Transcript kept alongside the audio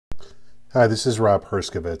Hi, this is Rob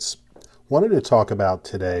Herskovits. Wanted to talk about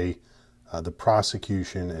today the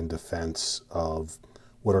prosecution and defense of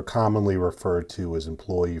what are commonly referred to as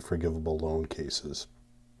employee forgivable loan cases.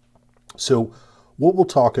 So what we'll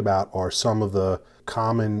talk about are some of the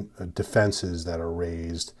common defenses that are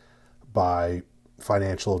raised by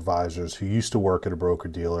financial advisors who used to work at a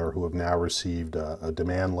broker-dealer who have now received a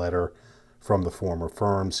demand letter from the former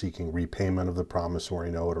firm seeking repayment of the promissory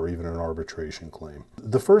note or even an arbitration claim.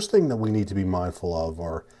 The first thing that we need to be mindful of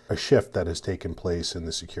are a shift that has taken place in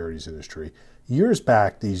the securities industry. Years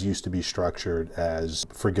back, these used to be structured as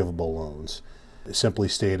forgivable loans. Simply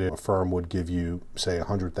stated, a firm would give you, say,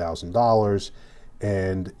 $100,000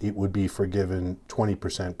 and it would be forgiven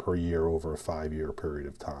 20% per year over a 5-year period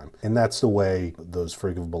of time. And that's the way those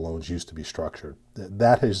forgivable loans used to be structured.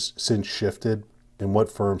 That has since shifted. And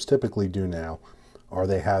what firms typically do now are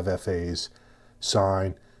they have FAs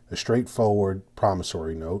sign a straightforward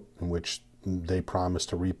promissory note in which they promise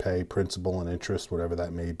to repay principal and interest, whatever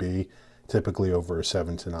that may be, typically over a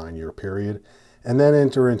 7 to 9 year period, and then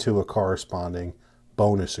enter into a corresponding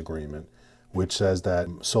bonus agreement, which says that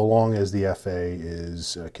so long as the FA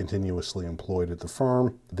is continuously employed at the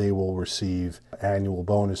firm, they will receive annual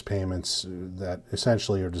bonus payments that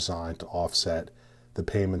essentially are designed to offset the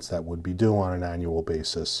payments that would be due on an annual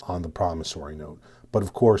basis on the promissory note. But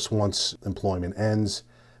of course, once employment ends,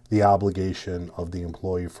 the obligation of the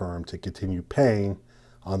employee firm to continue paying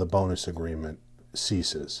on the bonus agreement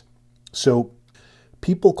ceases. So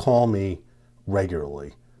people call me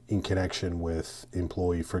regularly in connection with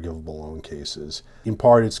employee forgivable loan cases. In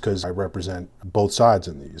part, it's because I represent both sides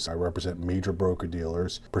in these. I represent major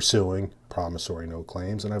broker-dealers pursuing promissory note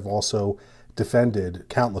claims, and I've also defended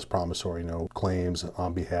countless promissory note claims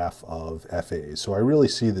on behalf of FAs. So I really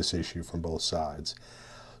see this issue from both sides.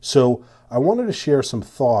 So I wanted to share some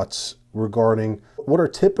thoughts regarding what are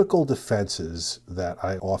typical defenses that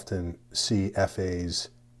I often see FAs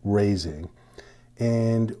raising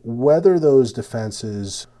and whether those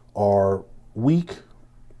defenses are weak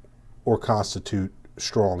or constitute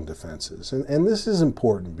strong defenses. And this is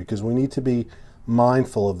important because we need to be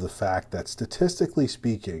mindful of the fact that statistically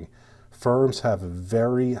speaking, firms have a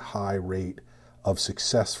very high rate of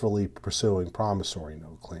successfully pursuing promissory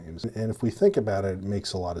note claims. And if we think about it, it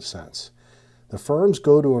makes a lot of sense. The firms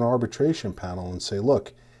go to an arbitration panel and say,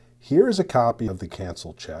 look, here's a copy of the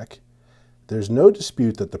canceled check. There's no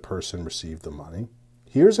dispute that the person received the money.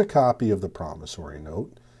 Here's a copy of the promissory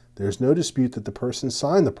note. There's no dispute that the person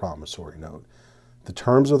signed the promissory note. The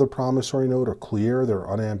terms of the promissory note are clear, they're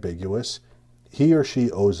unambiguous. He or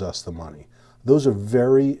she owes us the money. Those are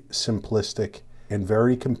very simplistic and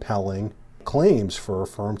very compelling claims for a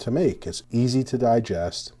firm to make. It's easy to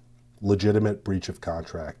digest, legitimate breach of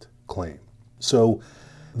contract claim. So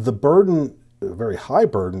the burden, a very high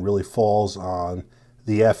burden, really falls on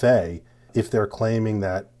the FA if they're claiming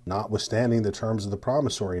that, notwithstanding the terms of the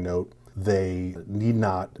promissory note, they need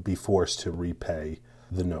not be forced to repay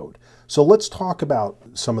the note. So let's talk about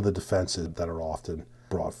some of the defenses that are often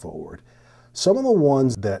brought forward. Some of the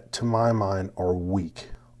ones that, to my mind, are weak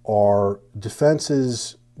are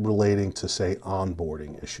defenses relating to, say,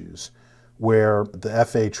 onboarding issues, where the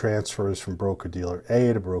FA transfers from broker-dealer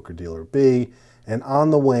A to broker-dealer B, and on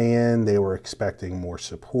the way in, they were expecting more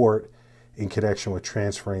support in connection with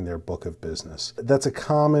transferring their book of business. That's a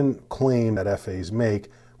common claim that FAs make.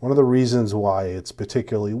 One of the reasons why it's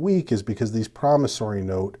particularly weak is because these promissory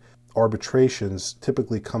note arbitrations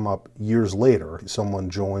typically come up years later. Someone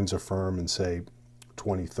joins a firm in, say,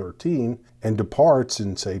 2013 and departs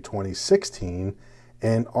in, say, 2016,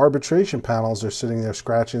 and arbitration panels are sitting there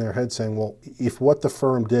scratching their heads saying, well, if what the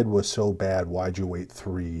firm did was so bad, why'd you wait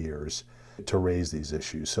 3 years to raise these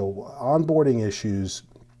issues? So onboarding issues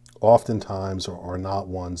oftentimes are not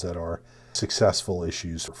ones that are successful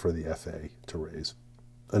issues for the FA to raise.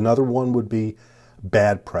 Another one would be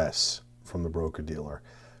bad press from the broker-dealer.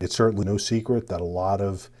 It's certainly no secret that a lot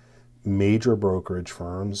of major brokerage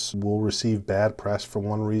firms will receive bad press for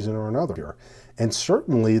one reason or another. And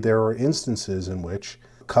certainly there are instances in which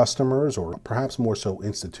customers, or perhaps more so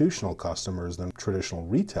institutional customers than traditional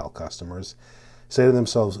retail customers, say to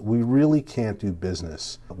themselves, we really can't do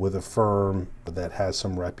business with a firm that has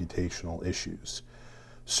some reputational issues.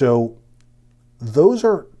 So those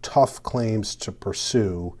are tough claims to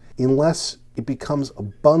pursue unless it becomes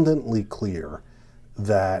abundantly clear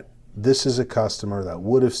that this is a customer that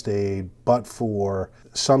would have stayed but for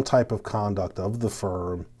some type of conduct of the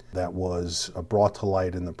firm that was brought to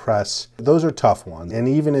light in the press. Those are tough ones. And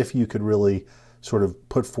even if you could really sort of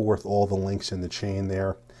put forth all the links in the chain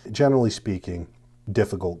there, generally speaking,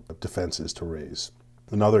 difficult defenses to raise.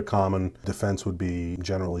 Another common defense would be,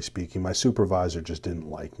 generally speaking, my supervisor just didn't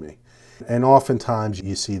like me. And oftentimes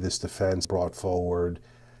you see this defense brought forward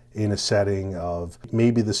in a setting of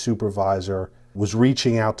maybe the supervisor was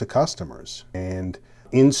reaching out to customers, and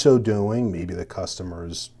in so doing, maybe the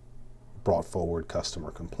customers brought forward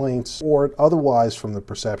customer complaints, or otherwise, from the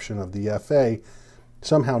perception of the FA,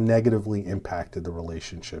 somehow negatively impacted the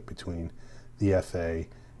relationship between the FA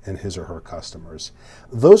and his or her customers.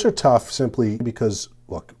 Those are tough simply because,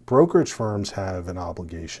 look, brokerage firms have an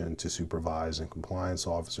obligation to supervise, and compliance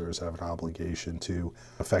officers have an obligation to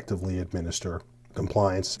effectively administer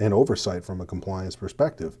compliance and oversight from a compliance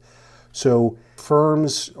perspective. So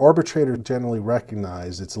firms, arbitrators generally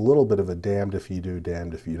recognize it's a little bit of a damned if you do,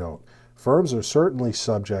 damned if you don't. Firms are certainly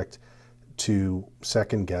subject to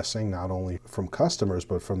second guessing, not only from customers,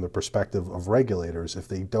 but from the perspective of regulators if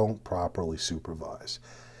they don't properly supervise.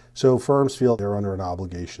 So firms feel they're under an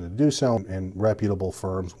obligation to do so, and reputable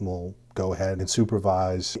firms will go ahead and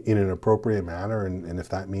supervise in an appropriate manner, and if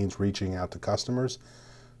that means reaching out to customers,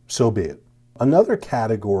 so be it. Another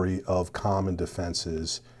category of common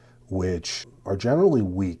defenses which are generally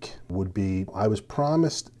weak would be, I was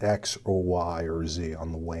promised X or Y or Z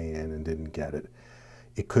on the way in and didn't get it.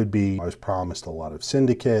 It could be I was promised a lot of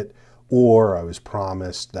syndicate, or I was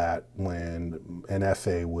promised that when an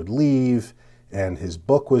FA would leave and his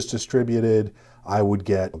book was distributed, I would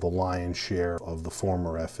get the lion's share of the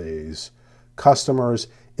former FA's customers.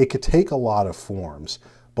 It could take a lot of forms,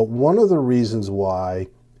 but one of the reasons why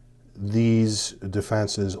these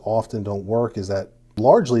defenses often don't work is that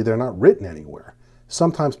largely they're not written anywhere.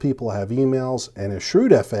 Sometimes people have emails, and a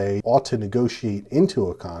shrewd FA ought to negotiate into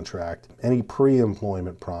a contract any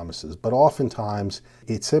pre-employment promises, but oftentimes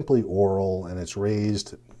it's simply oral and it's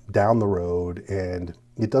raised down the road, and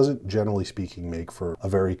it doesn't, generally speaking, make for a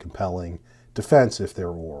very compelling defense if they're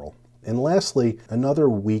oral. And lastly, another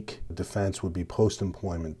weak defense would be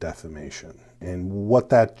post-employment defamation. And what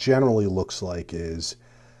that generally looks like is,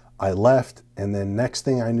 I left, and then next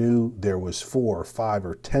thing I knew, there was 4 or 5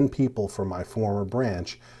 or 10 people from my former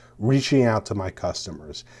branch reaching out to my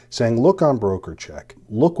customers, saying, look on broker check,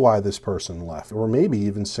 look why this person left, or maybe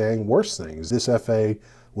even saying worse things. This FA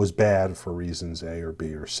was bad for reasons A or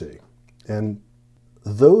B or C. And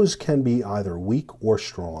those can be either weak or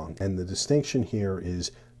strong. And the distinction here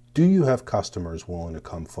is, do you have customers willing to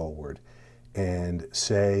come forward and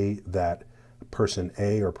say that person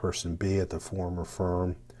A or person B at the former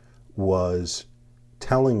firm was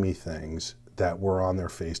telling me things that were on their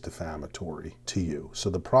face defamatory to you? So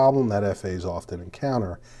the problem that FAs often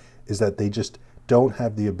encounter is that they just don't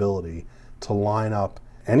have the ability to line up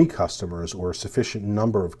any customers or a sufficient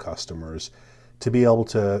number of customers to be able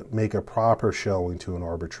to make a proper showing to an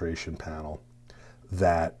arbitration panel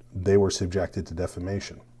that they were subjected to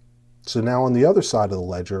defamation. So now on the other side of the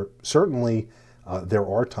ledger, certainly there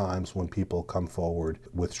are times when people come forward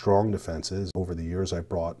with strong defenses. Over the years, I've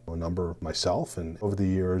brought a number myself, and over the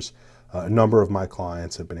years, a number of my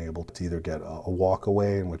clients have been able to either get a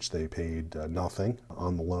walk-away in which they paid nothing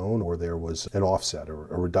on the loan, or there was an offset or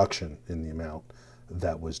a reduction in the amount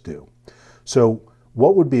that was due. So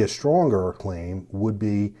what would be a stronger claim would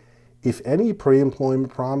be if any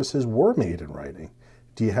pre-employment promises were made in writing.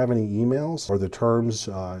 Do you have any emails? Are the terms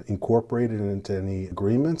incorporated into any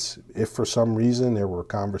agreements? If for some reason there were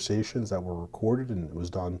conversations that were recorded and it was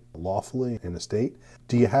done lawfully in a state,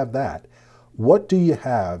 do you have that? What do you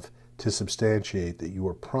have to substantiate that you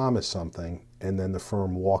were promised something and then the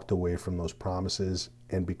firm walked away from those promises,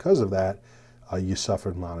 and because of that, you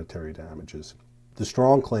suffered monetary damages? The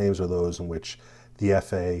strong claims are those in which the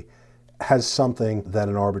FA has something that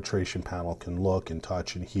an arbitration panel can look and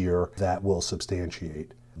touch and hear that will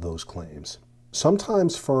substantiate those claims.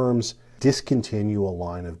 Sometimes firms discontinue a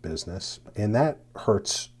line of business, and that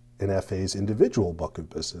hurts an FA's individual book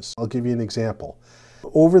of business. I'll give you an example.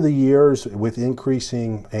 Over the years, with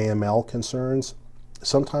increasing AML concerns,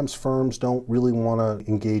 sometimes firms don't really want to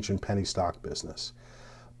engage in penny stock business.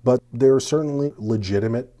 But there are certainly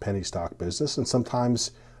legitimate penny stock business, and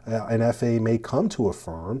sometimes an FA may come to a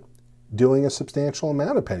firm doing a substantial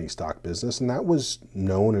amount of penny stock business, and that was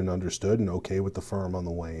known and understood and okay with the firm on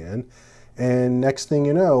the way in. And next thing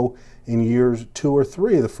you know, in years 2 or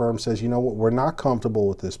 3, the firm says, you know what, we're not comfortable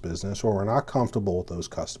with this business, or we're not comfortable with those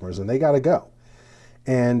customers, and they got to go.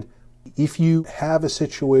 And if you have a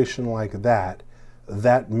situation like that,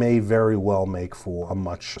 that may very well make for a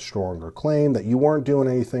much stronger claim that you weren't doing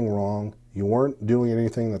anything wrong, you weren't doing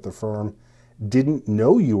anything that the firm didn't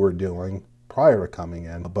know you were doing prior to coming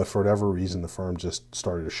in, but for whatever reason, the firm just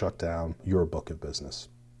started to shut down your book of business.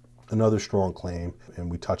 Another strong claim,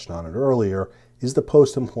 and we touched on it earlier, is the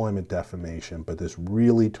post-employment defamation, but this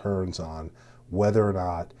really turns on whether or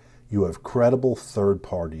not you have credible third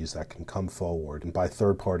parties that can come forward, and by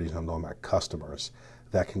third parties I'm talking about customers,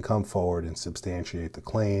 that can come forward and substantiate the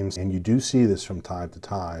claims. And you do see this from time to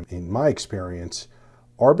time. In my experience,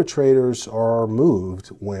 arbitrators are moved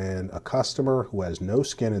when a customer who has no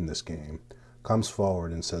skin in this game comes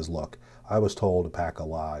forward and says, look, I was told a pack of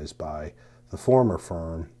lies by the former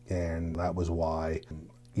firm, and that was why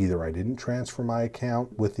either I didn't transfer my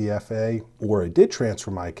account with the FA, or I did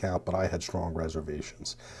transfer my account, but I had strong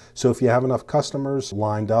reservations. So if you have enough customers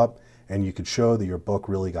lined up and you could show that your book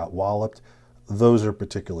really got walloped, those are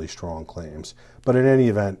particularly strong claims. But in any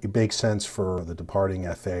event, it makes sense for the departing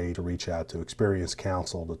FA to reach out to experienced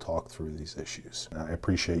counsel to talk through these issues. I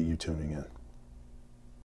appreciate you tuning in.